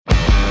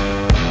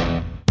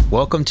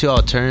Welcome to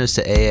Alternatives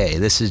to AA.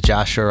 This is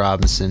Joshua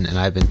Robinson, and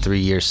I've been 3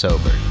 years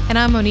sober. And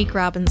I'm Monique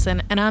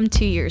Robinson, and I'm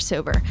 2 years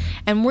sober.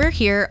 And we're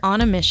here on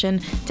a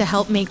mission to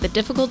help make the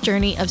difficult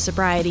journey of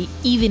sobriety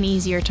even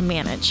easier to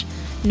manage.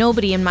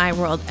 Nobody in my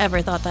world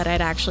ever thought that I'd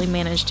actually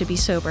manage to be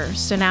sober.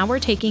 So now we're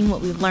taking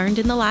what we've learned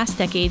in the last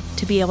decade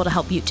to be able to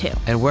help you too.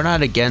 And we're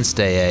not against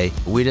AA.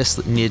 We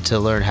just need to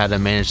learn how to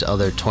manage the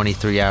other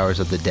 23 hours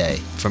of the day.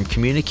 From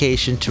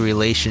communication to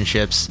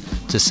relationships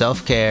to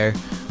self-care,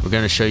 we're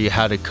going to show you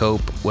how to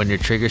cope when your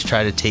triggers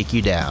try to take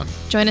you down.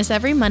 Join us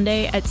every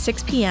Monday at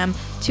 6 p.m.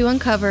 to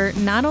uncover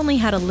not only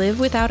how to live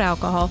without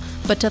alcohol,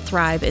 but to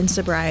thrive in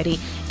sobriety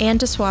and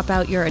to swap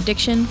out your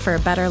addiction for a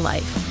better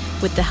life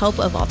with the help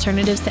of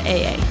Alternatives to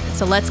AA.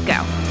 So let's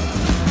go.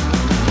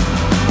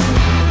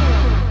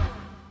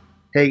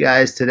 Hey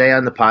guys, today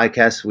on the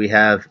podcast we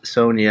have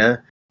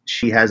Sonia.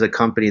 She has a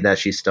company that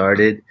she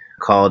started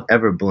called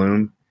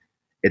EverBlume.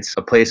 It's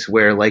a place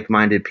where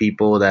like-minded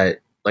people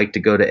that like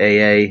to go to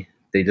AA,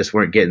 they just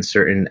weren't getting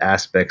certain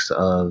aspects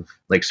of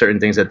like certain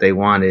things that they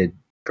wanted.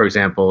 For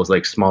example, it's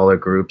like smaller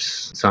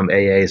groups. Some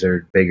AAs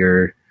are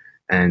bigger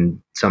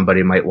and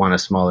somebody might want a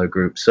smaller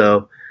group.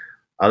 So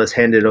I'll just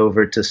hand it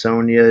over to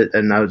Sonia,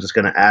 and I was just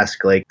going to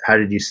ask, like, how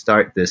did you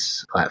start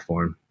this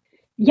platform?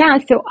 Yeah,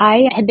 so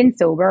I had been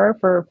sober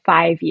for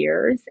 5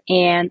 years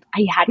and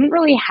I hadn't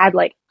really had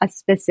like a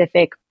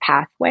specific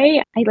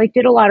pathway. I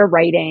did a lot of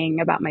writing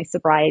about my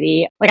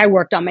sobriety. I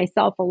worked on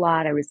myself a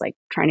lot. I was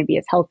trying to be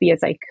as healthy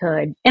as I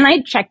could. And I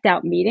had checked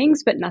out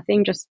meetings, but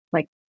nothing just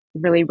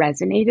really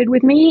resonated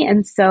with me.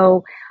 And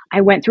so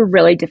I went through a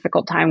really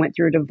difficult time, went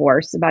through a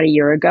divorce about a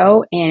year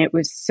ago, and it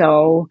was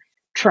so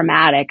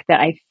traumatic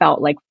that I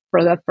felt like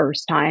for the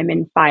first time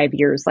in 5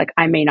 years,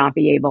 I may not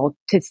be able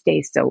to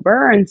stay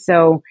sober. And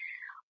so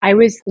I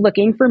was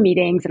looking for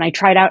meetings and I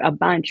tried out a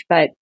bunch,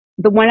 but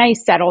the one I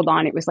settled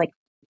on, it was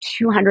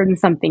 200 and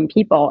something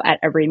people at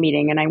every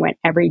meeting. And I went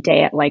every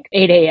day at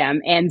 8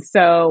 a.m. And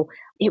so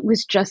it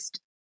was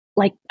just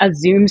like a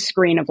Zoom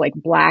screen of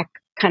black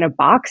kind of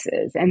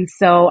boxes. And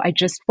so I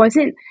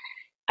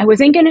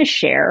wasn't going to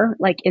share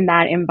in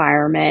that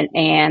environment.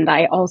 And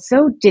I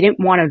also didn't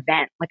want to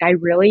vent. I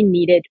really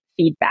needed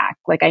feedback.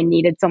 I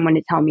needed someone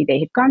to tell me they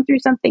had gone through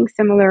something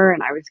similar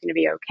and I was going to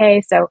be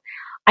okay. So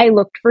I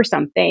looked for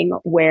something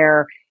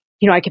where,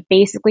 I could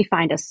basically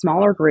find a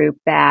smaller group,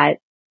 a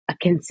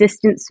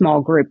consistent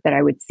small group that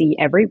I would see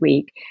every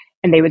week,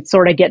 and they would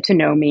sort of get to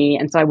know me.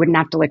 And so I wouldn't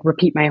have to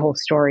repeat my whole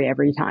story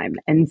every time.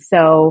 And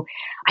so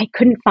I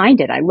couldn't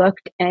find it. I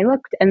looked,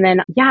 and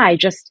then, I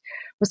just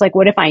was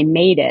what if I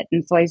made it?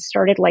 And so I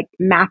started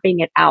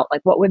mapping it out.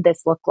 What would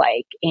this look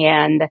like?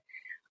 And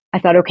I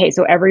thought, okay,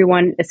 so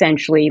everyone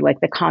essentially,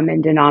 the common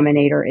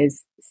denominator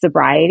is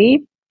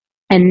sobriety.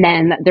 And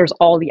then there's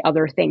all the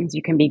other things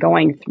you can be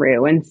going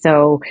through. And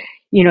so,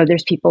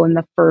 there's people in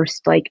the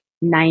first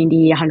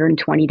 90,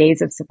 120 days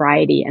of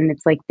sobriety. And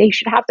it's they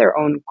should have their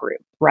own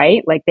group,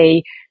 right?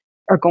 They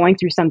are going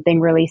through something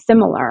really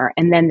similar.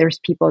 And then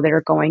there's people that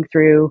are going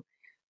through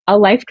a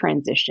life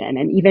transition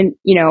and even,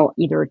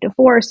 either a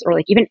divorce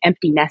or even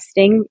empty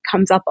nesting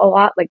comes up a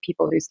lot,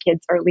 people whose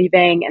kids are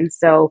leaving. And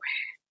so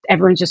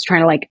everyone's just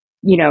trying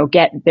to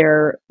get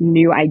their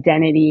new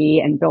identity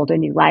and build a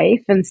new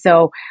life. And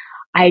so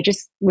I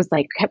just was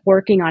kept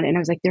working on it. And I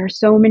was there are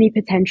so many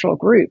potential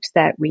groups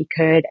that we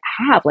could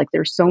have.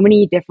 There's so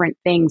many different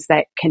things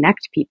that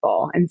connect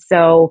people. And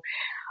so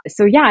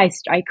yeah,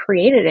 I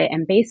created it.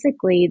 And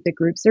basically the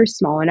groups are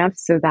small enough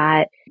so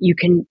that you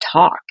can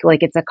talk,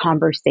 it's a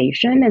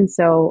conversation. And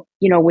so,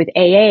 with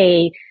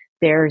AA,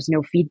 there's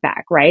no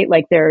feedback, right?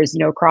 There's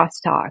no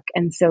crosstalk.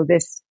 And so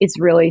this is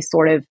really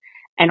sort of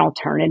an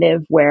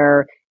alternative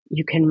where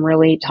you can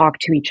really talk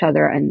to each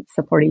other and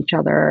support each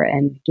other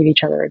and give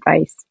each other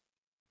advice.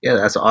 Yeah,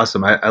 that's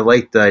awesome. I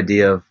like the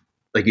idea of,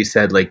 like you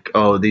said,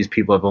 oh, these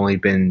people have only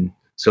been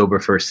sober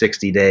for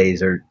 60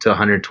 days or to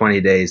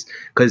 120 days,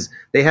 because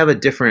they have a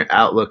different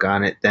outlook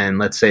on it than,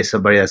 let's say,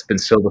 somebody that's been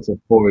sober for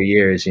 4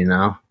 years,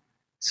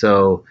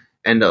 So,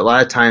 and a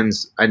lot of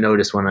times I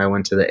noticed when I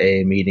went to the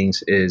AA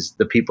meetings is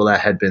the people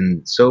that had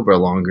been sober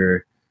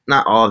longer,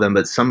 not all of them,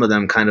 but some of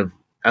them kind of,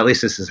 at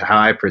least this is how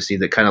I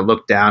perceived it, kind of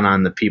looked down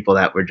on the people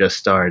that were just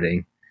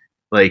starting.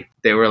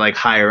 They were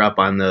higher up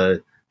on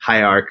the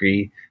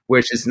hierarchy,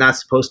 which is not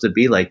supposed to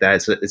be like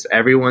that. It's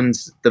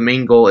everyone's, the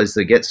main goal is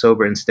to get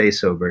sober and stay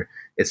sober.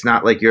 It's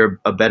not like you're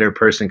a better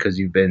person because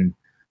you've been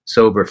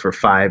sober for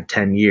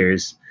 5-10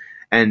 years.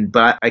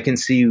 But I can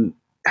see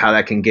how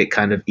that can get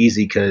kind of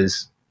easy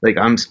because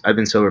I've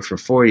been sober for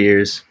 4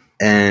 years,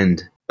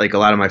 and a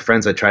lot of my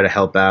friends I try to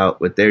help out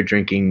with their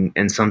drinking,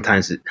 and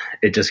sometimes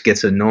it just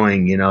gets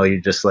annoying. You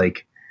just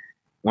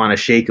want to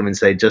shake them and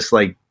say, just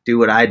do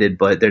what I did,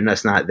 but they're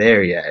just not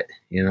there yet,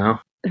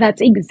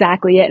 That's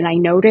exactly it. And I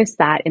noticed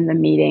that in the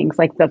meetings,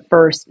 the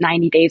first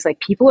 90 days,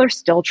 people are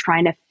still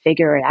trying to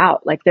figure it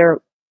out. They're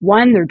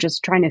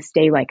just trying to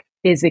stay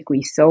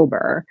physically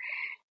sober.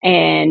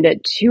 And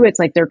two, it's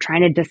they're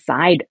trying to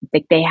decide,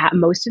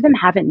 most of them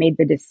haven't made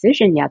the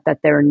decision yet that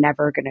they're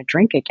never going to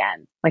drink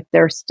again.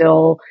 They're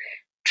still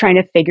trying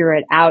to figure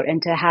it out,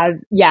 and to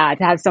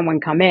have someone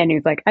come in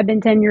who's like, I've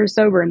been 10 years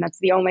sober and that's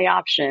the only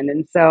option.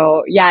 And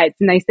so, yeah,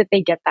 it's nice that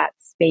they get that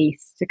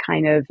space to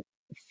kind of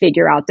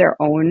figure out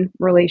their own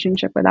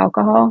relationship with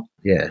alcohol.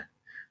 Yeah.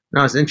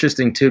 No, it's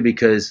interesting too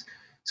because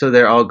so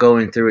they're all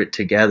going through it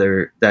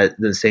together that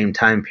the same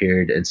time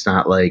period. It's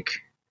not like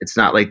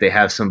they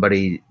have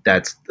somebody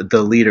that's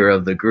the leader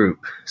of the group.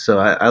 So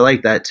I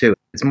like that too.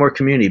 It's more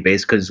community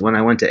based because when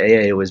I went to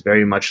AA, it was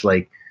very much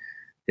like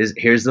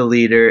here's the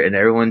leader, and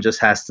everyone just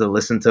has to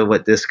listen to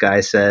what this guy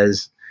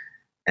says.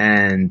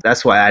 And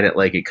that's why I didn't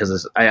like it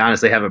because I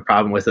honestly have a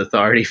problem with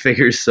authority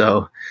figures.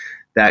 So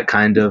that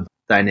kind of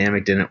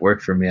dynamic didn't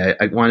work for me. I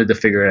wanted to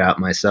figure it out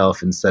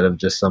myself instead of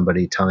just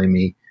somebody telling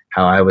me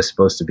how I was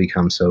supposed to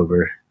become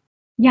sober.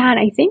 Yeah, and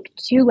I think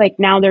too, like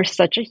now there's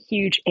such a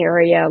huge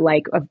area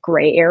like of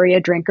gray area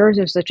drinkers.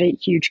 There's such a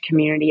huge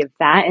community of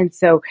that. And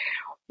so,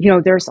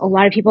 there's a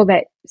lot of people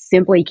that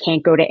simply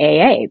can't go to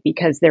AA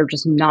because they're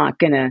not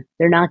gonna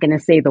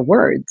say the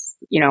words,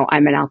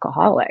 I'm an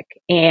alcoholic.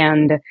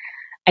 And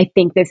I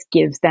think this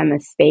gives them a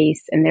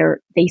space, and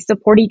they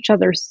support each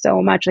other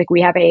so much. Like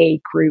we have a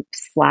group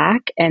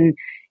Slack, and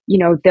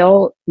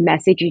they'll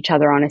message each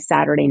other on a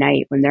Saturday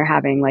night when they're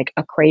having like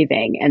a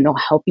craving, and they'll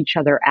help each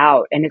other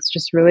out. And it's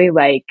just really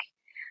like,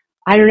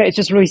 I don't know, it's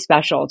just really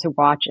special to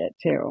watch it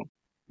too.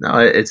 No,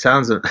 it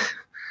sounds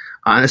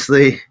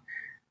honestly.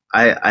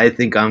 I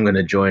think I'm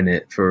gonna join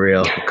it for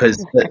real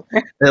because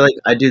like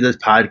I do this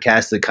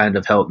podcast to kind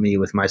of help me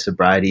with my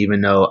sobriety,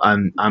 even though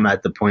I'm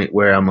at the point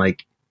where I'm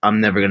like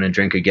I'm never gonna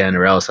drink again,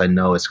 or else I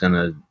know it's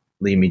gonna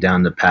lead me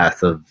down the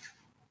path of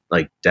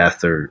like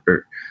death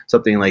or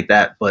something like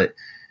that. But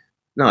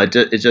no,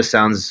 it just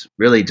sounds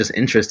really just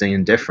interesting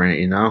and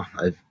different.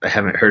 I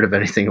haven't heard of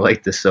anything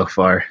like this so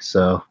far.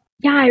 So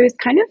Yeah, I was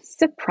kind of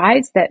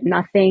surprised that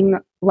nothing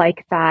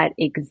like that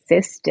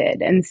existed.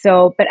 And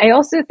so, but I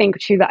also think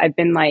too that I've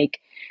been like,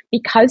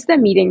 because the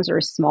meetings are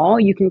small,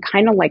 you can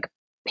kind of like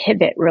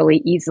pivot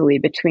really easily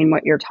between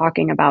what you're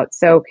talking about.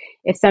 So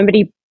if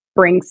somebody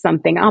brings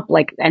something up,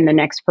 like, and the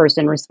next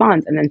person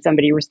responds, and then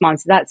somebody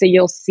responds to that. So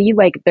you'll see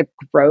like the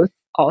growth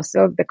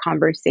also of the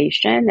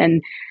conversation,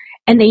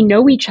 and they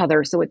know each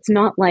other. So it's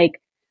not like,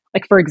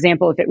 for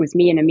example, if it was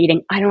me in a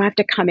meeting, I don't have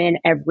to come in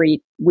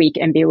every week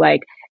and be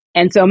like,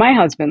 and so my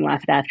husband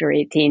left after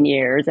 18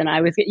 years and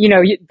I was,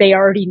 they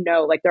already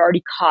know, like they're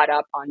already caught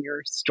up on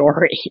your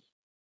story.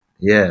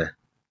 yeah,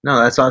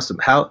 no, that's awesome.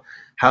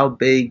 How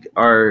big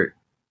are?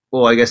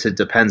 Well, I guess it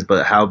depends,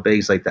 but how big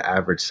is like the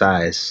average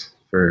size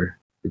for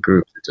the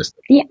group? Just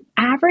The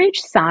average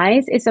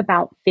size is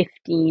about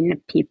 15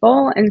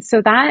 people. And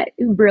so that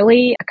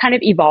really kind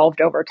of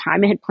evolved over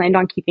time. I had planned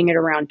on keeping it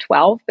around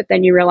 12, but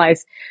then you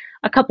realize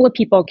a couple of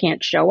people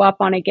can't show up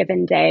on a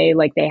given day,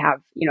 like they have,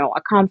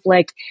 a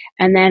conflict.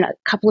 And then a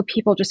couple of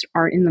people just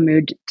aren't in the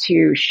mood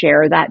to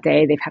share that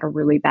day. They've had a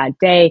really bad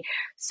day.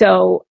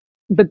 So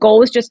the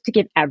goal is just to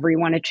give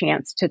everyone a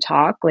chance to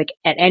talk. Like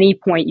at any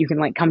point, you can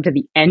like come to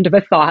the end of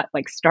a thought,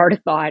 like start a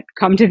thought,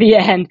 come to the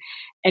end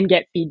and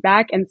get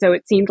feedback. And so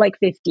it seemed like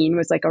 15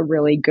 was like a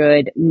really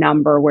good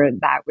number where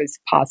that was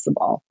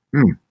possible.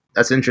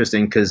 that's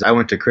interesting because I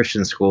went to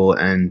Christian school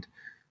and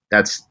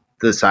that's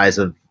the size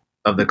of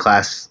the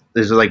class.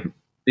 There's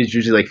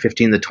usually like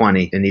 15 to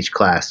 20 in each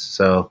class.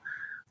 So,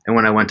 and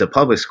when I went to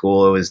public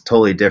school, it was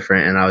totally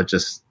different, and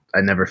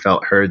I never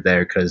felt heard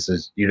there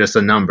because you're just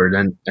a number.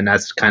 And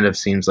that's kind of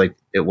seems like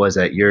it was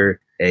at your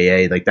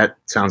AA. Like that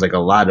sounds like a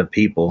lot of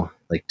people,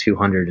 like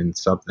 200 and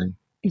something.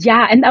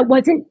 Yeah, and that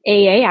wasn't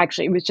AA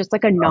actually. It was just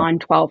like a Oh,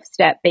 non-12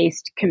 step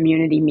based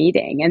community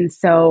meeting. And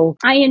so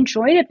I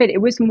enjoyed it, but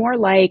it was more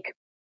like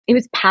it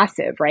was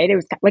passive, right? It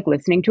was like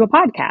listening to a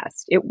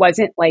podcast. It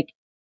wasn't like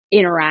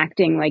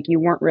interacting, like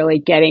you weren't really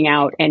getting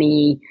out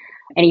anything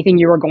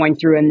you were going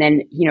through and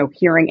then,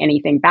 hearing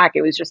anything back.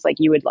 It was just like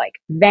you would like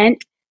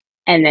vent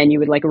and then you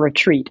would like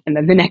retreat and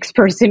then the next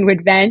person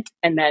would vent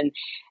and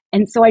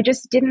so I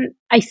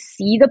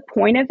see the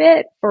point of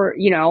it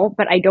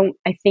but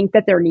I think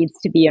that there needs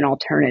to be an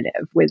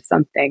alternative with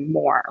something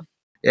more.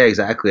 yeah,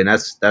 exactly. And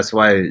that's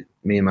why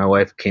me and my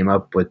wife came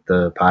up with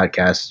the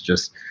podcast.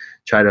 Just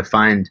try to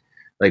find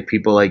like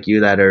people like you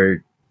that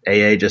are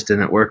AA just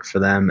didn't work for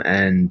them,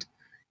 and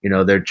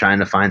they're trying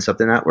to find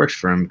something that works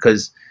for them.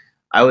 Because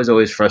I was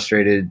always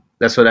frustrated.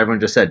 That's what everyone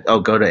just said. Oh,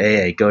 go to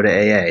AA, go to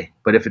AA.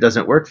 But if it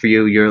doesn't work for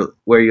you,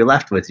 you're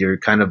left with. You're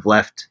kind of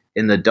left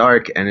in the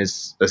dark, and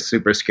it's a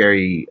super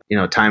scary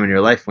time in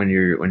your life when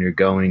you're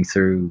going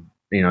through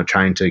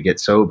trying to get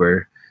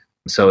sober.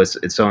 So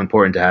it's so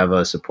important to have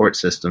a support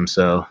system.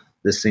 So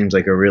this seems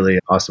like a really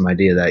awesome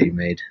idea that you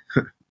made.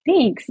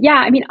 Thanks. Yeah,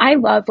 I mean, I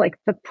love like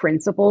the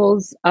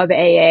principles of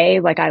AA.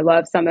 Like I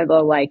love some of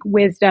the like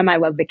wisdom, I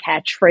love the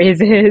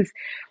catchphrases,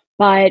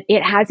 but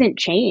it hasn't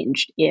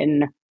changed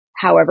in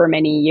however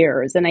many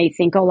years. And I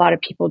think a lot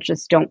of people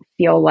just don't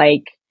feel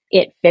like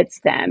it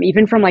fits them,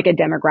 even from like a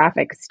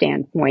demographic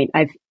standpoint.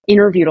 I've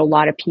interviewed a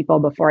lot of people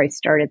before I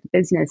started the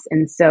business.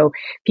 And so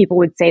people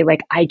would say,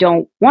 like, I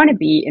don't want to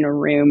be in a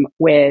room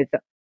with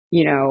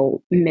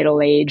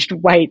middle-aged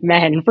white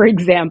men, for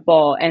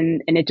example.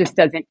 And it just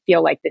doesn't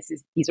feel like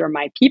these are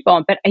my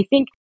people. But I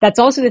think that's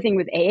also the thing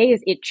with AA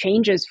is it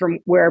changes from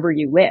wherever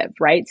you live,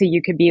 right? So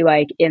you could be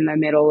like in the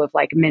middle of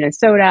like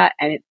Minnesota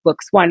and it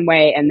looks one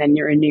way, and then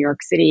you're in New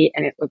York City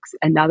and it looks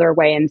another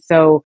way. And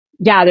so,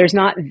 yeah, there's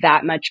not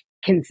that much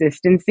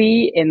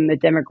consistency in the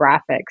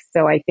demographics.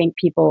 So I think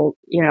people,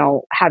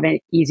 have an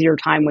easier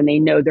time when they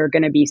know they're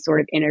going to be sort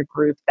of in a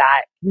group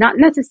that not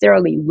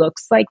necessarily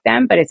looks like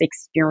them, but is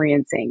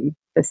experiencing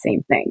the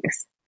same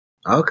things.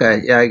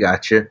 Okay, yeah, I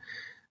got you.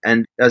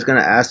 And I was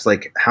gonna ask,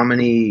 like, how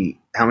many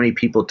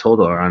people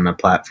total are on the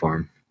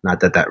platform?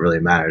 Not that that really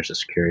matters.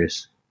 Just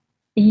curious.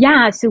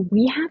 Yeah, so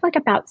we have like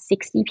about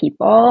 60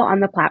 people on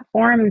the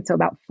platform, and so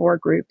about four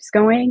groups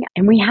going.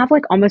 And we have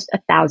like almost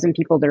 1,000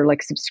 people that are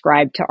like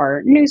subscribed to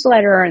our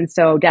newsletter. And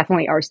so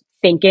definitely are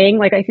thinking,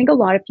 like, I think a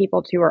lot of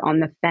people too are on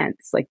the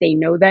fence. Like they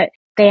know that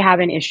they have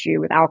an issue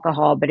with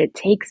alcohol, but it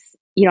takes,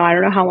 I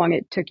don't know how long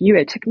it took you.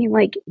 It took me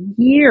like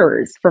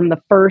years from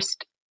the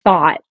first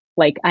thought,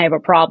 like I have a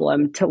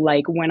problem, to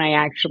like when I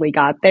actually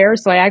got there.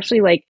 So I actually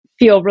like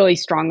feel really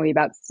strongly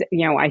about,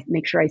 I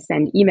make sure I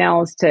send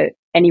emails to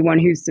anyone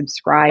who's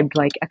subscribed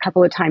like a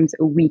couple of times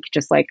a week,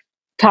 just like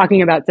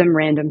talking about some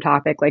random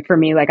topic. Like for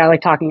me, like I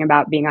like talking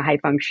about being a high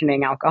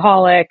functioning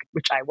alcoholic,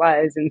 which I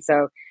was. And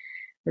so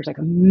there's like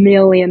a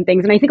million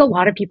things. And I think a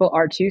lot of people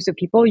are too. So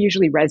people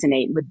usually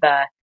resonate with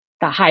the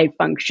high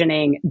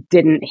functioning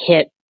didn't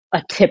hit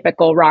a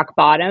typical rock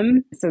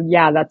bottom. So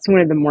yeah, that's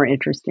one of the more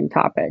interesting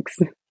topics.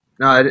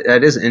 No,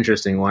 that is an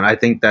interesting one. I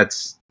think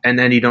that's, and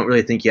then you don't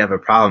really think you have a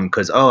problem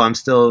because, oh, I'm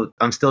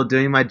still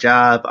doing my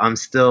job. I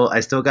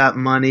still got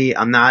money.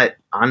 I'm not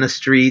on the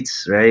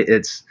streets, right?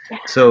 It's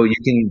so you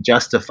can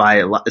justify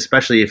it,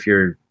 especially if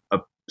you're a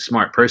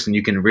smart person.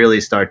 You can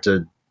really start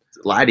to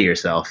lie to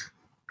yourself,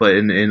 but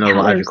in a Yeah, there's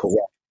logical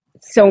way.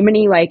 so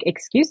many like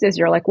excuses.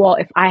 You're like, well,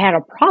 if I had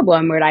a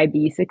problem, would I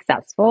be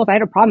successful? If I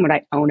had a problem, would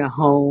I own a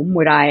home?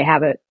 Would I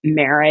have a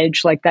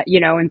marriage like that?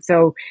 And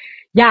so,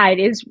 yeah, it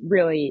is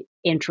really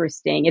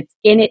interesting. It's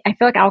in it. I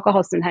feel like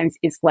alcohol sometimes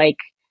is like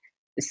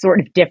sort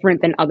of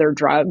different than other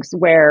drugs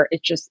where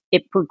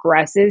it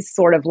progresses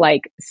sort of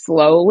like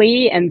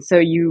slowly. And so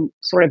you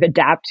sort of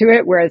adapt to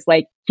it. Whereas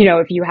like,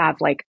 if you have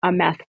like a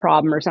meth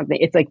problem or something,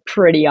 it's like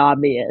pretty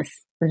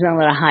obvious. There's not a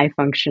lot of high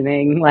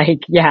functioning, like,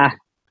 yeah.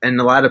 And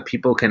a lot of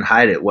people can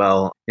hide it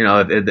well.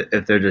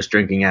 If they're just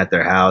drinking at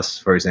their house,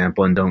 for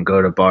example, and don't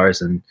go to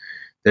bars, and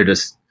they're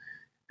just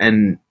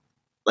and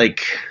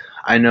like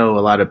I know a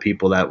lot of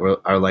people that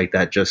are like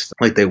that, just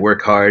like they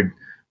work hard,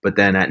 but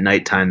then at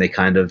nighttime they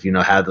kind of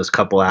have those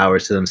couple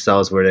hours to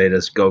themselves where they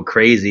just go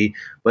crazy.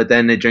 But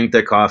then they drink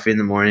their coffee in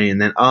the morning,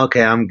 and then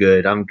okay, I'm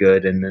good,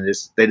 and then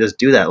they just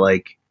do that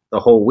like the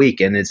whole week,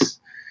 and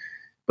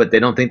but they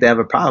don't think they have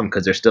a problem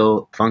because they're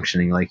still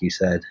functioning, like you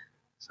said.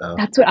 So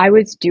That's what I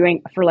was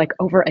doing for like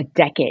over a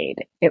decade.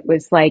 It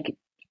was like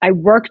I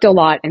worked a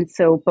lot. And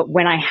so, but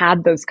when I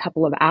had those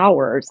couple of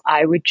hours,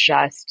 I would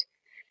just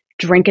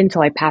drink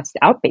until I passed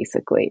out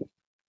basically.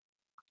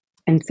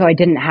 And so I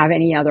didn't have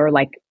any other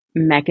like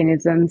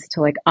mechanisms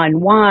to like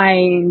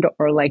unwind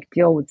or like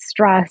deal with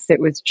stress. It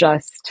was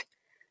just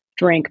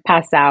drink,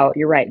 pass out.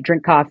 You're right.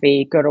 Drink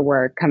coffee, go to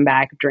work, come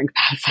back, drink,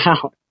 pass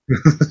out.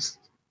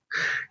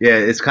 yeah,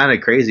 it's kind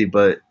of crazy.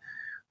 But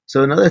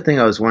so another thing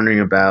I was wondering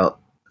about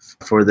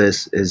for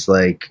this is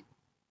like,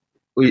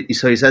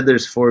 so you said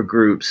there's four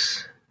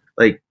groups.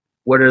 Like,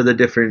 what are the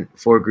different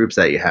four groups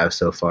that you have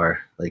so far?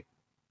 Like,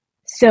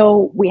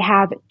 So we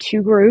have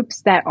two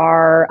groups that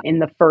are in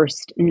the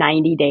first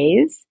 90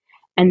 days.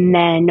 And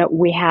then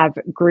we have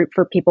a group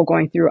for people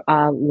going through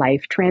a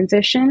life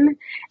transition.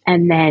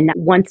 And then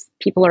once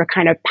people are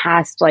kind of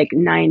past like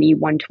 90,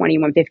 120,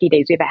 150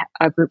 days, we have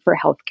a group for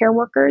healthcare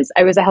workers.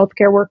 I was a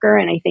healthcare worker,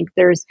 and I think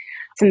there's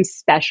some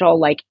special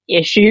like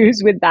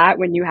issues with that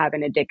when you have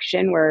an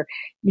addiction where,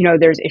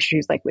 there's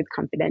issues like with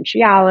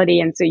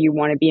confidentiality. And so you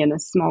want to be in a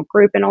small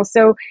group. And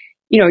also,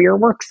 your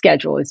work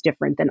schedule is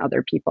different than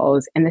other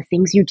people's, and the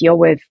things you deal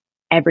with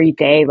every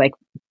day, like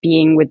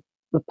being with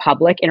the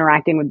public,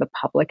 interacting with the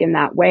public in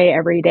that way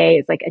every day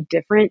is like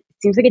it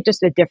seems like it's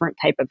just a different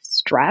type of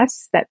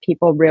stress that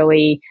people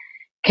really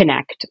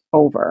connect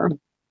over.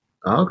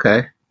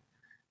 okay,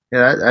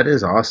 yeah, that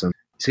is awesome.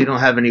 So you don't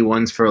have any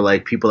ones for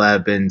like people that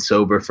have been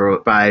sober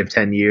for 5,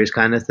 10 years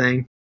kind of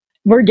thing?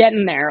 We're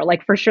getting there.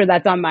 Like for sure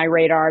that's on my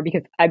radar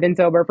because I've been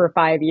sober for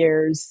 5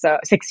 years, so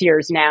 6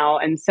 years now.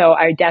 And so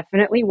I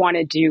definitely want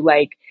to do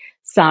like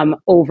some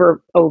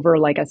over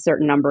like a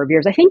certain number of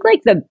years. I think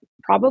like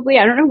probably,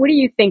 I don't know, what do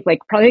you think? Like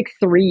probably like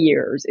 3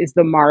 years is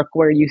the mark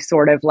where you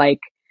sort of like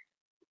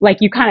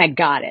you kind of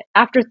got it.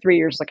 After 3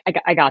 years, like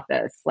I got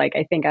this. Like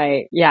I think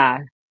yeah,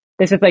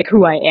 this is like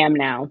who I am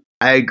now.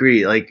 I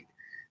agree. Like,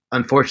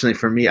 unfortunately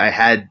for me, I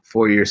had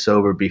 4 years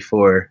sober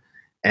before,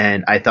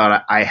 and I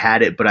thought I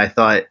had it, but I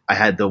thought I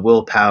had the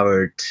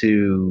willpower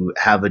to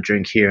have a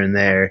drink here and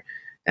there.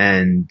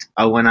 And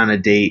I went on a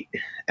date,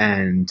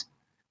 and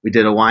we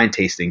did a wine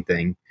tasting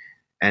thing.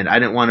 And I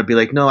didn't want to be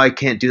like, no, I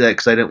can't do that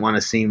because I didn't want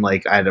to seem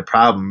like I had a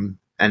problem.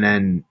 And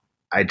then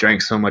I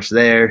drank so much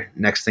there.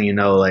 Next thing you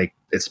know, like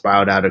it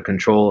spiraled out of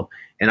control.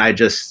 And I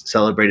just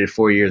celebrated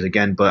 4 years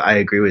again. But I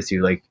agree with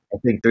you. Like, I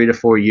think 3 to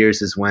 4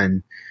 years is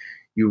when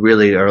you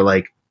really are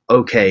like,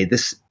 okay,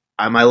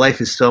 my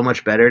life is so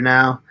much better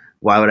now.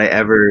 Why would I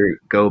ever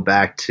go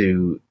back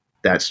to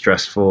that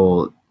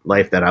stressful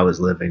life that I was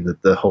living?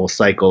 The whole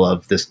cycle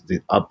of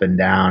the up and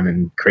down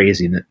and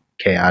craziness,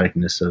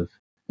 chaoticness of.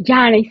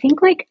 Yeah, and I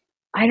think like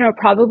I don't know,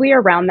 probably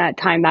around that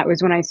time that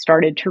was when I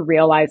started to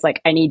realize like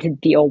I need to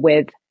deal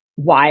with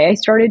why I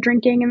started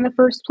drinking in the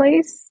first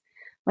place.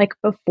 Like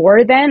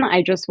before then,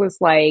 I just was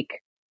like,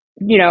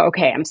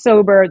 okay, I'm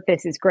sober,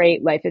 this is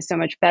great, life is so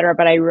much better,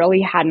 but I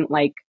really hadn't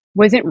like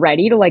wasn't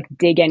ready to like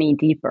dig any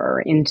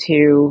deeper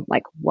into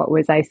like what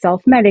was I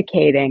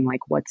self-medicating,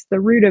 like what's the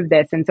root of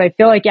this. And so I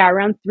feel like yeah,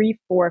 around 3,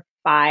 4,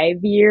 5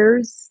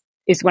 years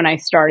is when I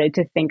started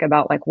to think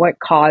about like what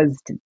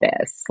caused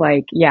this.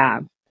 Like, yeah,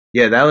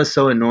 Yeah, that was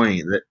so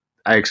annoying that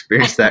I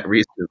experienced that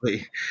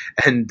recently.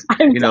 And,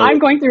 I'm you know, I'm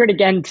going through it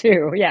again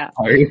too. Yeah.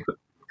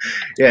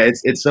 yeah,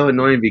 it's so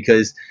annoying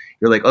because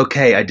you're like,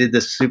 okay, I did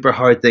this super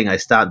hard thing. I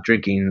stopped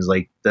drinking. It's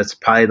like that's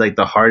probably like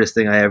the hardest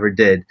thing I ever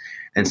did,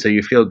 and so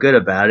you feel good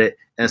about it.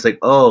 And it's like,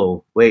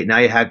 oh, wait, now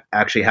you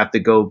actually have to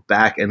go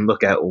back and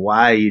look at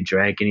why you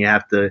drank, and you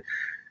have to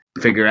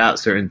figure out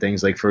certain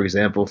things. Like for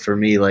example, for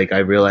me, like I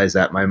realized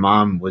that my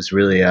mom was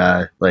really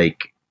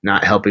like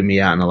not helping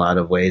me out in a lot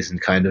of ways,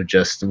 and kind of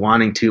just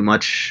wanting too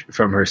much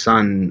from her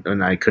son,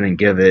 and I couldn't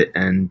give it,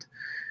 and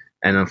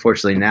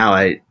unfortunately now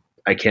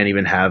I can't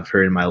even have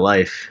her in my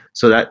life.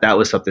 So that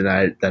was something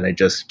that I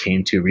just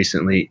came to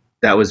recently.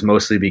 That was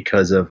mostly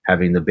because of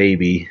having the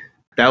baby.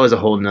 That was a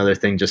whole nother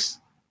thing. Just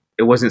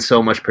it wasn't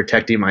so much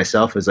protecting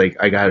myself as like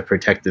I got to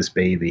protect this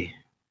baby.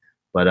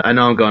 But I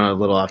know I'm going a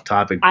little off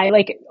topic. I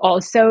like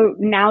also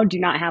now do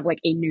not have like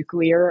a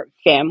nuclear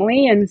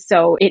family. And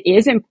so it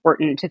is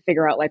important to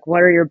figure out like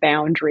what are your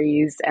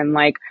boundaries and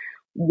like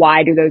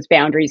why do those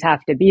boundaries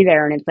have to be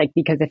there? And it's like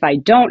because if I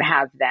don't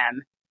have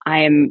them, I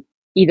am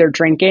either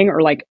drinking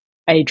or like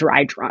a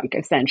dry drunk,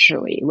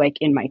 essentially, like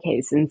in my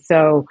case. And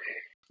so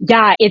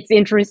yeah, it's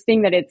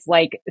interesting that it's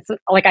like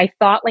I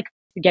thought like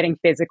getting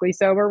physically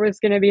sober was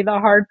going to be the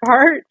hard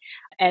part.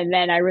 And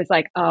then I was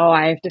like, oh,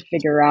 I have to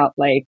figure out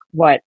like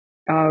what,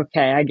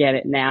 okay, I get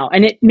it now.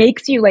 And it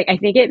makes you like, I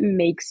think it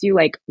makes you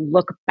like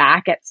look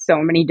back at so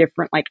many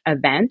different like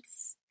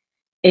events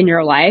in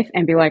your life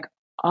and be like,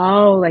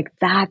 oh, like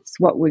that's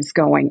what was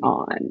going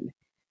on.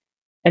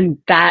 And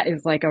that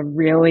is like a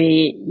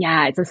really,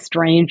 yeah, it's a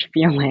strange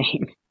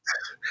feeling.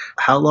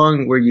 How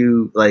long were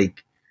you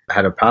like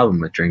had a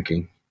problem with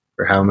drinking?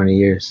 For how many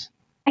years?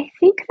 I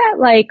think that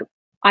like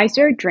I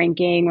started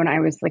drinking when I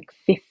was like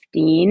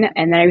 15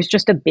 and then I was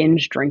just a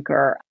binge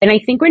drinker. And I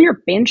think when you're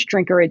a binge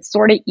drinker, it's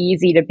sort of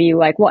easy to be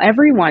like, well,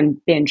 everyone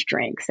binge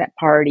drinks at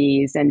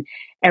parties and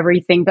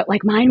everything. But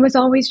like mine was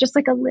always just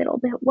like a little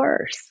bit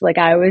worse. Like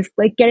I was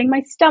like getting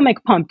my stomach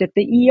pumped at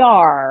the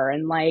ER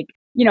and like,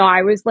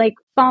 I was like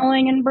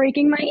falling and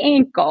breaking my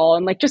ankle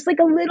and like just like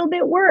a little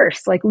bit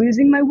worse, like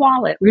losing my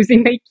wallet,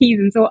 losing my keys.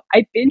 And so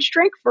I binge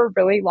drank for a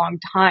really long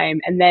time.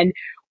 And then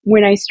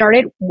when I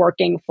started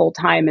working full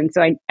time, and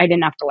so I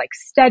didn't have to like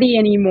study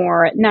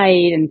anymore at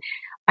night, and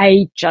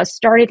I just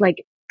started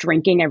like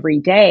drinking every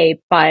day,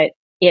 but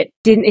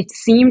it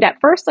seemed at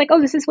first like,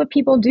 oh, this is what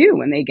people do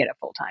when they get a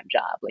full time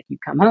job. Like you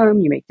come home,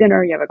 you make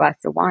dinner, you have a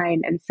glass of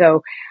wine. And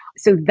so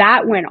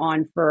that went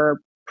on for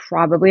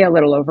probably a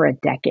little over a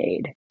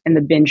decade. And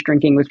the binge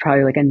drinking was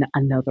probably like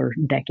another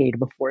decade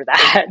before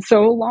that.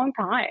 So a long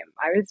time.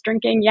 I was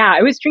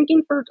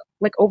drinking for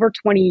like over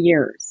 20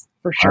 years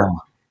for sure.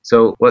 Wow.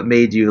 So what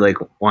made you like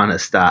want to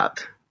stop?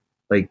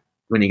 Like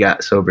when you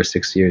got sober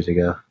 6 years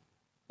ago?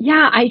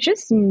 Yeah, I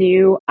just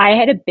knew I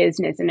had a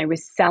business and I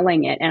was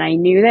selling it. And I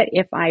knew that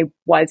if I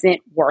wasn't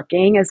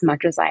working as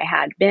much as I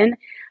had been,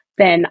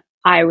 then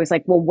I was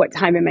like, well, what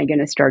time am I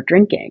going to start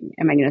drinking?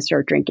 Am I going to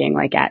start drinking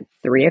like at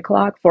 3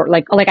 o'clock? For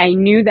like I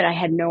knew that I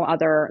had no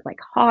other like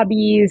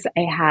hobbies.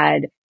 I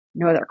had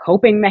no other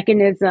coping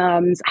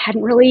mechanisms. I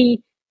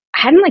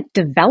hadn't like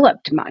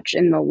developed much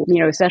in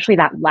the, especially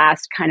that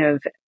last kind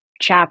of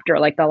chapter,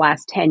 like the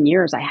last 10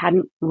 years, I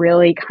hadn't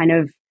really kind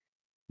of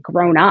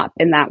grown up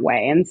in that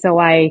way. And so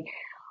I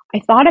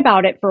thought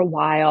about it for a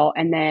while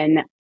and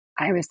then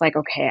I was like,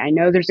 okay, I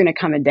know there's going to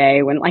come a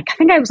day when like, I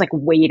think I was like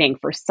waiting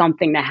for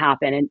something to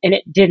happen and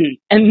it didn't.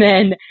 And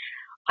then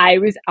I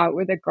was out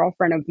with a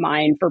girlfriend of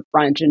mine for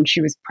brunch and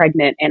she was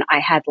pregnant and I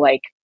had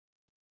like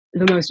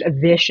the most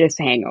vicious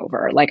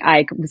hangover. Like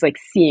I was like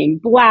seeing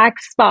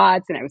black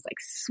spots and I was like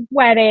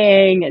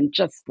sweating and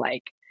just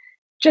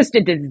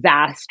a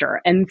disaster.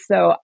 And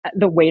so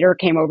the waiter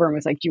came over and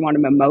was like, do you want a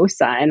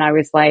mimosa? And I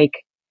was like,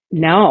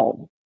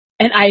 no.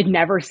 And I had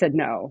never said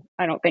no,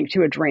 I don't think,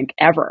 to a drink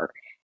ever.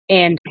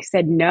 And I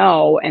said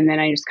no. And then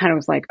I just kind of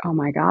was like, oh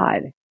my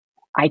God,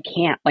 I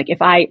can't. Like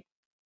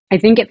I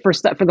think for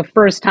the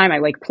first time, I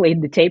like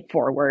played the tape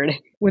forward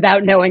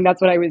without knowing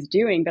that's what I was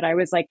doing. But I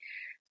was like,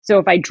 so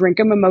if I drink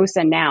a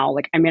mimosa now,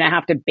 like I'm going to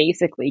have to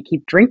basically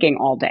keep drinking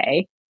all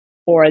day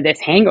or this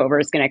hangover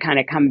is going to kind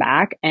of come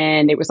back.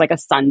 And it was like a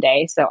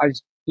Sunday. So I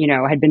was,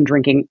 had been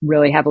drinking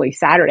really heavily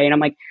Saturday. And I'm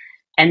like,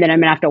 and then I'm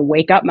going to have to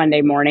wake up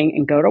Monday morning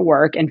and go to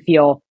work and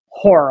feel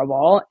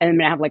horrible. And I'm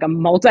going to have like a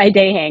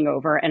multi-day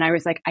hangover. And I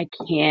was like, I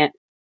can't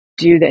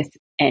do this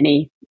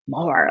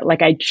anymore.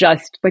 Like I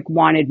just like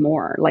wanted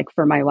more like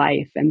for my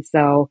life. And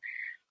so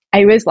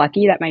I was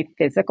lucky that my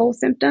physical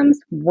symptoms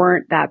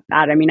weren't that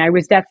bad. I mean, I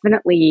was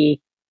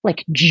definitely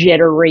like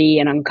jittery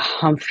and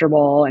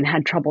uncomfortable and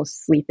had trouble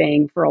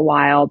sleeping for a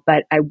while,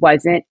 but I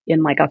wasn't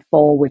in like a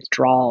full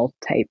withdrawal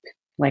type.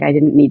 Like I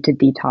didn't need to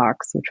detox,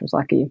 which was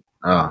lucky.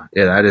 Oh,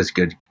 yeah, that is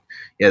good.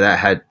 Yeah,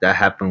 that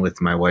happened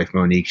with my wife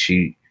Monique.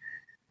 She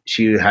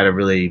had a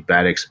really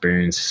bad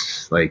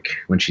experience like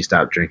when she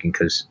stopped drinking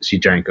because she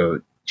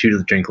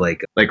would drink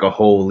like a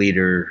whole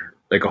liter,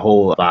 like a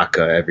whole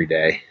vodka every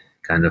day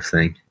kind of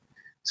thing.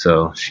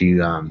 So she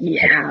had a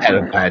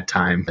Yeah. bad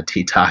time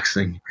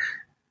detoxing.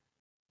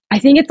 I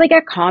think it's like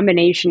a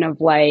combination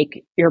of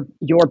like your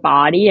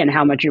body and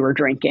how much you were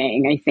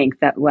drinking. I think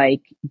that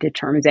like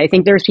determines it. I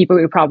think there's people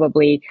who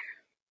probably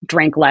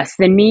drank less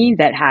than me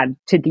that had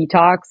to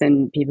detox,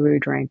 and people who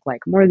drank like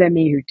more than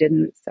me who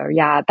didn't. So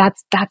yeah,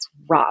 that's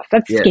rough.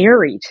 That's Yeah,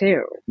 scary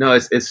too. no,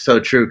 it's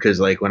so true because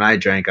like when I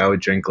drank, I would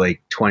drink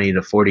like 20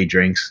 to 40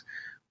 drinks,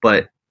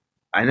 but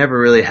I never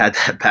really had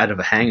that bad of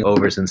a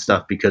hangovers and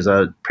stuff because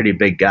I was a pretty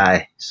big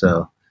guy.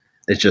 So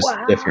it's just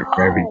different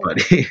for Wow.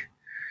 everybody.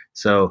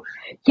 So,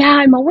 Yeah,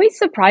 I'm always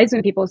surprised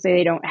when people say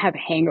they don't have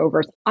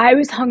hangovers. I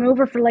was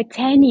hungover for like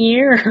 10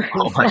 years,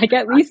 oh my, like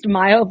at least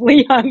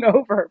mildly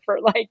hungover for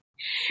like,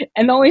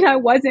 and the only time I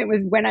wasn't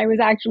was when I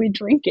was actually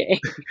drinking.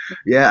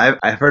 yeah,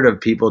 I've heard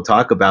of people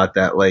talk about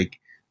that. Like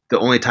the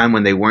only time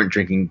when they weren't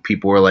drinking,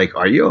 people were like,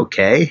 "Are you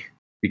okay?"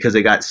 Because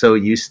they got so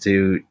used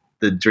to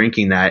the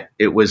drinking that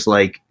it was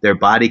like their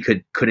body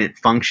couldn't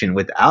function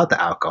without the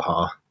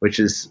alcohol, which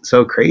is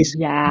so crazy,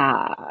 you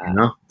Yeah.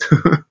 know?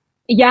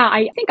 Yeah,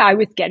 I think I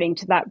was getting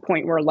to that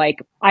point where like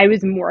I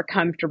was more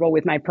comfortable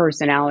with my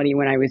personality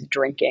when I was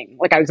drinking.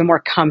 Like I was a more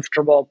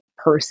comfortable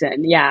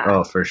person. Yeah.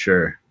 Oh, for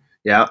sure.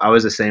 Yeah, I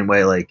was the same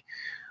way. Like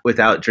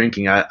without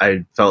drinking,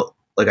 I felt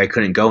like I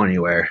couldn't go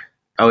anywhere.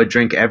 I would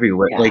drink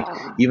everywhere. Like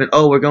Yeah. even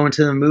we're going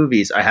to the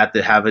movies. I have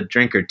to have a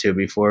drink or two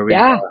before we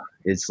Yeah. go.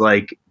 It's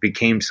like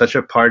became such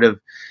a part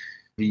of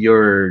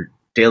your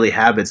daily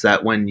habits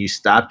that when you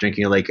stop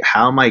drinking, you're like,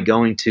 how am I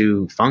going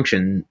to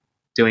function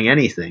doing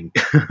anything?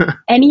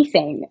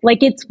 Anything.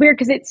 Like it's weird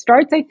because it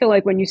starts, I feel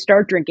like when you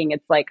start drinking,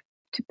 it's like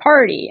to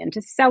party and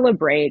to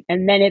celebrate.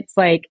 And then it's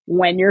like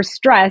when you're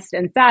stressed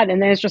and sad,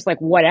 and then it's just like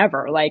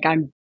whatever. Like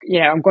I'm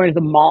going to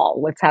the mall.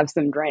 Let's have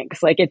some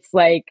drinks. Like it's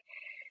like,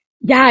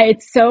 yeah,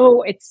 it's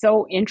so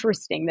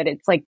interesting that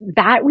it's like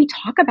that we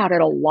talk about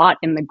it a lot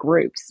in the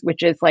groups,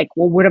 which is like,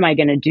 well, what am I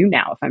gonna do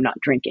now if I'm not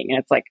drinking? And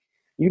it's like,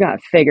 you gotta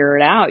figure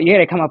it out. You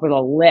gotta come up with a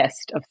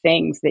list of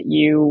things that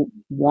you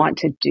want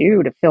to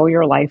do to fill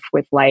your life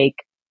with like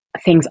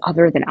things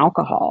other than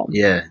alcohol.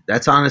 Yeah,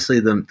 that's honestly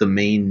the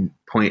main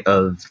point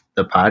of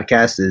the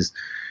podcast is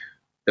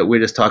that we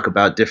just talk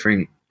about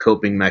different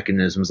coping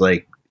mechanisms.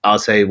 Like I'll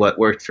say what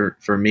worked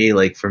for me.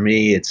 Like for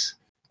me, it's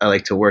I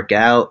like to work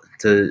out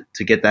to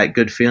get that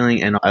good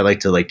feeling, and I like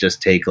to like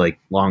just take like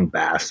long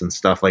baths and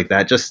stuff like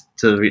that, just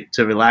to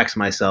relax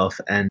myself.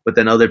 And but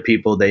then other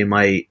people they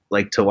might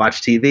like to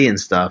watch TV and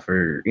stuff,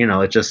 or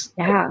it just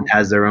Yeah.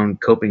 has their own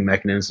coping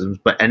mechanisms.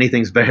 But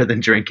anything's better than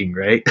drinking,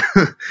 right?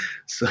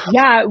 So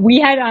Yeah, we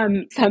had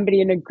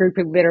somebody in a group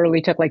who literally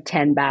took like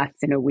 10 baths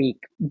in a week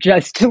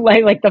just to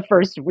like the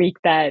first week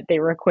that they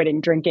were quitting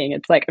drinking.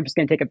 It's like I'm just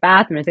going to take a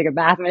bath, I'm going to take a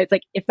bath, and it's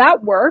like if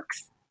that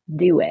works,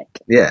 do it.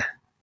 yeah.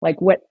 Like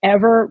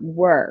whatever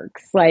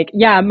works. Like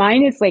yeah,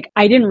 mine is like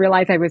I didn't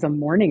realize I was a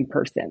morning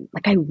person.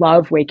 Like I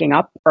love waking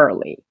up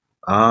early.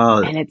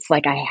 Oh, And it's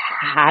like I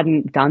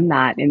hadn't done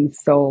that in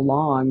so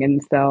long.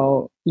 And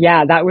so,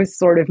 yeah, that was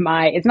sort of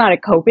it's not a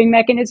coping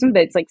mechanism,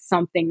 but it's like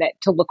something that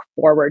to look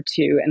forward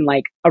to and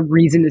like a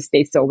reason to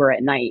stay sober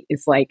at night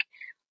is like,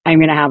 I'm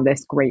going to have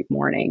this great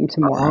morning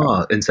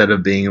tomorrow. instead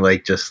of being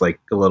like just like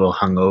a little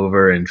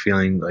hungover and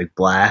feeling like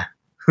blah.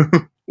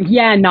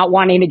 Yeah, not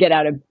wanting to get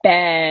out of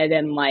bed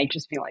and like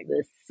just being like,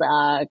 this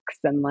sucks.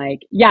 And like,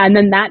 yeah. And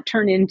then that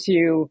turned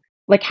into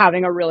like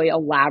having a really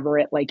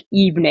elaborate like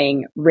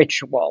evening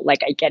ritual. Like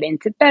I get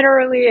into bed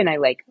early and I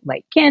like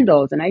light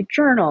candles and I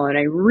journal and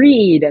I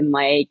read and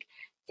like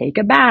take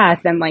a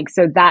bath. And like,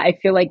 so that I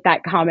feel like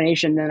that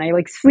combination, then I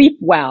like sleep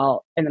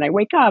well and then I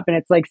wake up and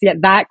it's like, so yeah,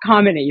 that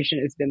combination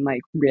has been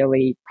like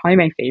really probably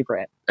my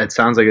favorite. That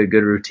sounds like a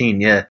good routine.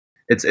 Yeah,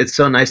 it's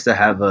so nice to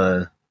have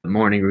a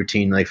morning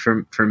routine. Like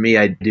for me,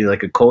 I do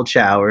like a cold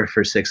shower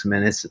for 6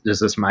 minutes.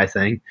 This is my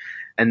thing,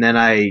 and then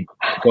I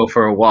go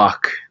for a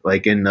walk,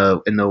 like in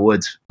the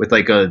woods with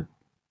like a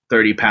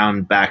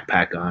 30-pound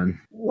backpack on.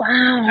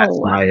 That's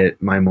Wow.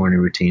 my morning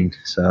routine.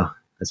 So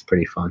that's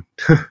pretty fun.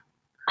 A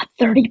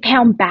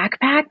 30-pound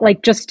backpack,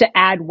 like just to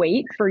add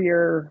weight for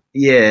your,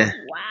 Yeah,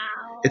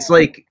 it's wow.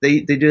 like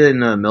they do it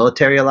in the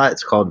military a lot.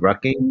 It's called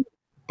rucking,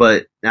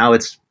 but now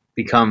it's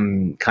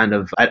become kind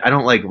of I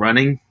don't like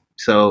running,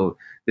 so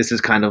this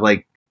is kind of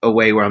like a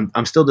way where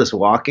I'm still just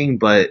walking,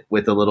 but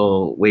with a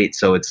little weight,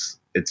 so it's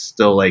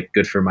still like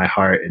good for my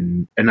heart,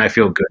 and I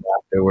feel good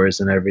afterwards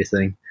and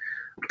everything.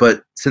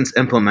 But since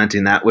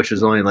implementing that, which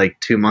was only like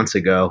 2 months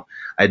ago,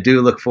 I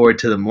do look forward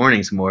to the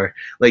mornings more.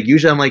 Like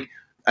usually I'm like,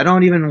 I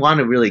don't even want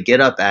to really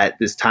get up at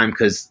this time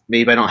because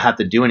maybe I don't have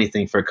to do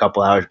anything for a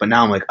couple hours. But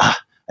now I'm like,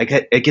 I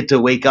get to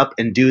wake up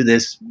and do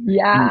this.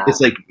 Yeah.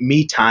 It's like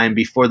me time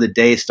before the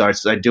day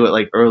starts. So I do it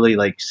like early,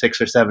 like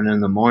 6 or 7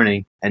 in the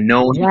morning, and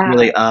no one's Yeah.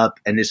 really up.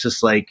 And it's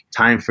just like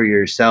time for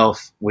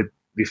yourself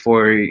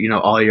before,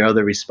 all your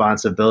other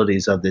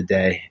responsibilities of the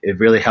day. It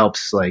really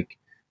helps like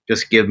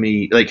just give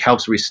me like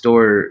helps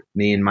restore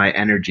me and my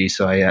energy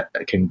so I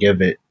can give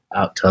it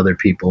out to other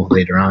people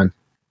later on.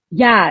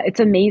 Yeah, it's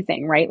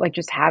amazing, right? Like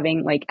just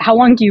having like, how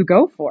long do you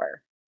go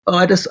for? Oh,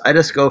 I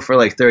just go for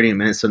like 30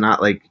 minutes, so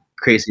not like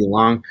crazy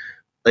long.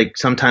 Like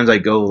sometimes I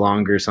go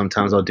longer,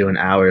 sometimes I'll do an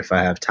hour if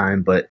I have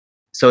time, but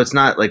so it's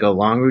not like a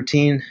long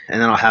routine,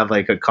 and then I'll have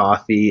like a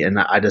coffee and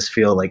I just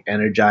feel like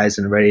energized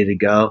and ready to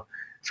go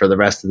for the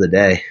rest of the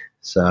day.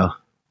 So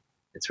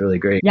it's really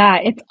great. Yeah,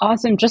 it's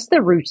awesome. Just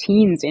the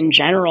routines in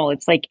general.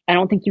 It's like, I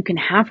don't think you can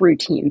have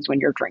routines when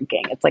you're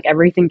drinking. It's like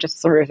everything just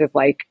sort of is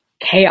like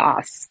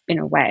chaos in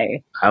a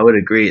way. I would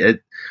agree.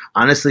 It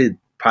honestly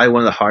probably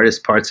one of the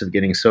hardest parts of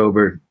getting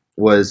sober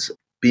was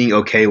being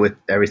okay with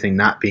everything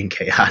not being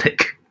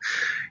chaotic.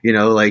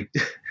 Like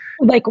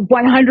Like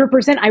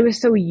 100%. I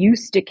was so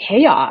used to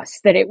chaos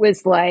that it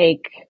was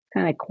like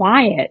kind of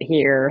quiet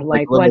here. like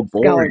Like, a little what's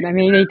boring. going? I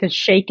mean, I need to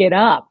shake it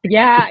up.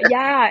 Yeah,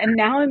 yeah. And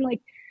now I'm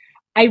like,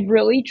 I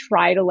really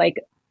try to like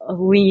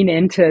lean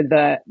into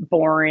the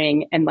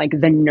boring and like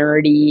the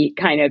nerdy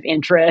kind of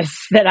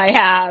interests that I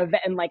have.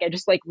 And like, I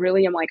just like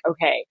really am like,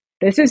 okay,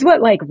 this is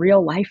what like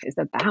real life is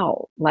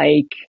about.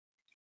 Like,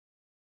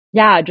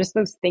 yeah, just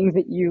those things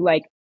that you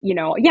like,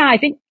 yeah,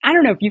 I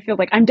don't know if you feel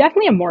like I'm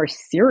definitely a more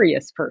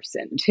serious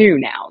person too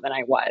now than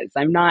I was.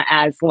 I'm not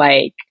as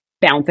like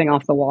bouncing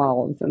off the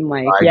walls and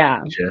like, I yeah.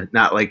 gotcha.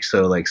 Not like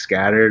so like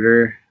scattered,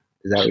 or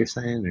is that what you're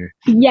saying? Or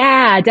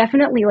Yeah,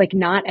 definitely like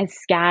not as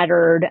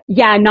scattered.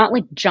 Yeah, not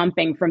like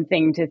jumping from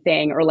thing to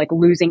thing or like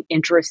losing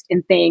interest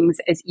in things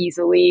as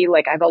easily.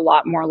 Like I have a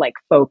lot more like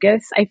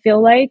focus, I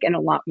feel like, and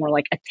a lot more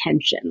like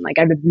attention. Like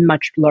I have a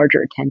much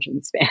larger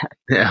attention span.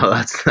 yeah,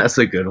 well, that's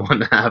a good one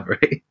to have,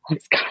 right?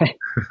 That's good.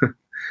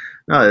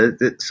 No,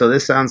 so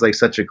this sounds like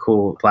such a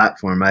cool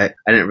platform. I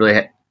didn't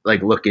really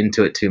like look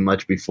into it too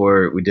much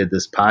before we did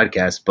this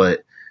podcast,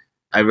 but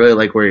I really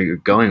like where you're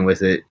going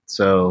with it.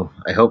 So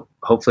I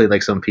hopefully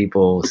like some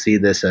people see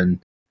this and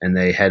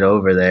they head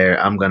over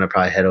there. I'm gonna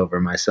probably head over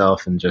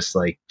myself and just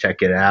like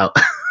check it out.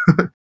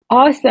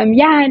 Awesome.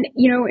 Yeah. And,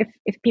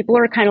 if people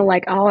are kind of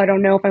like, oh, I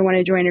don't know if I want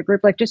to join a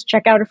group, like just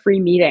check out a free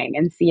meeting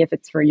and see if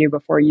it's for you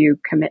before you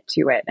commit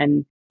to it.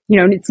 And,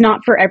 it's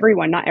not for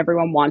everyone. Not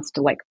everyone wants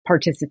to like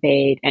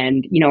participate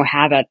and,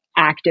 have an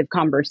active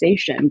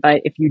conversation. But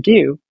if you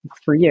do, it's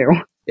for you.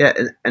 Yeah,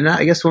 and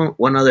I guess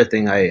one other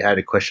thing I had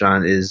a question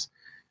on is,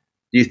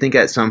 do you think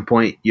at some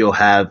point you'll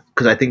have,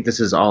 because I think this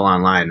is all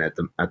online at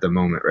the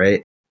moment,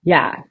 right?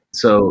 Yeah.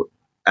 So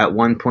at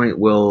one point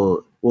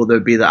will there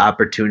be the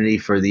opportunity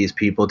for these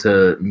people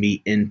to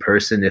meet in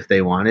person if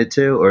they wanted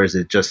to, or is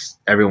it just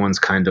everyone's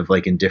kind of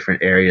like in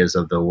different areas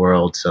of the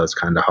world, so it's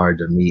kind of hard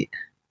to meet?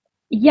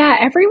 Yeah,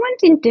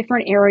 everyone's in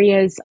different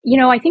areas.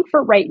 I think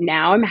for right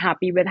now, I'm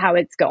happy with how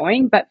it's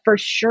going. But for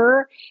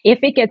sure, if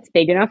it gets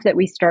big enough that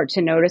we start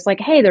to notice, like,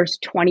 hey, there's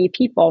 20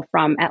 people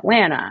from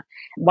Atlanta,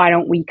 why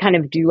don't we kind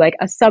of do like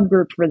a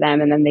subgroup for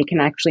them and then they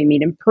can actually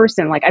meet in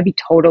person? Like, I'd be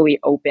totally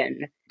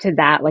open to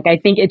that. Like, I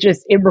think it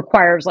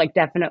requires like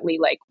definitely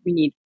like we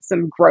need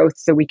some growth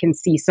so we can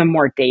see some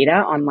more data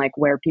on like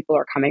where people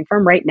are coming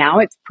from. Right now,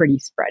 it's pretty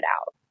spread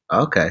out.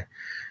 Okay.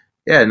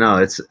 Yeah, no,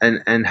 it's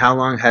and how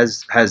long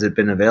has it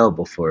been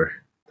available for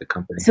the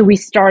company? So we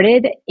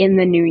started in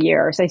the new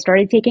year. So I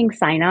started taking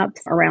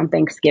signups around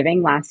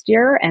Thanksgiving last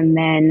year, and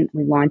then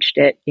we launched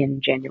it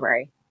in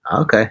January.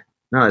 Okay.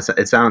 No,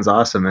 it sounds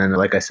awesome, and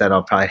like I said,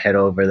 I'll probably head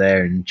over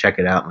there and check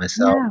it out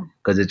myself Yeah,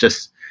 because it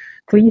just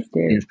please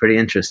do. seems pretty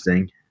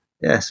interesting.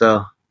 Yeah,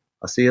 so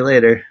I'll see you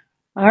later.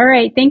 All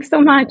right. Thanks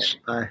so much.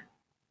 Bye.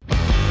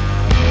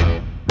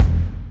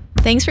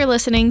 Thanks for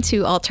listening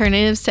to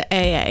Alternatives to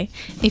AA.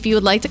 If you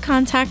would like to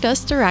contact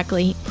us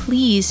directly,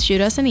 please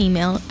shoot us an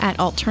email at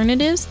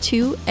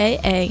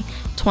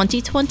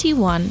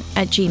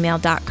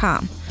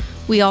alternatives2aa2021@gmail.com.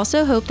 We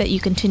also hope that you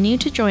continue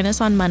to join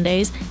us on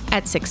Mondays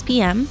at 6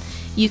 p.m.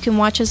 You can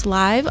watch us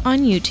live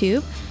on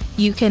YouTube.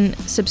 You can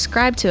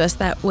subscribe to us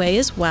that way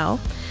as well.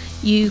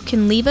 You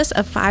can leave us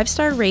a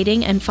 5-star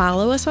rating and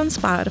follow us on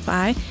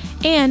Spotify.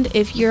 And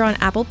if you're on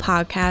Apple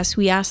Podcasts,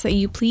 we ask that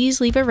you please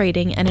leave a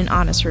rating and an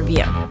honest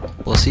review.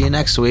 We'll see you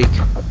next week.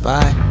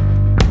 Bye.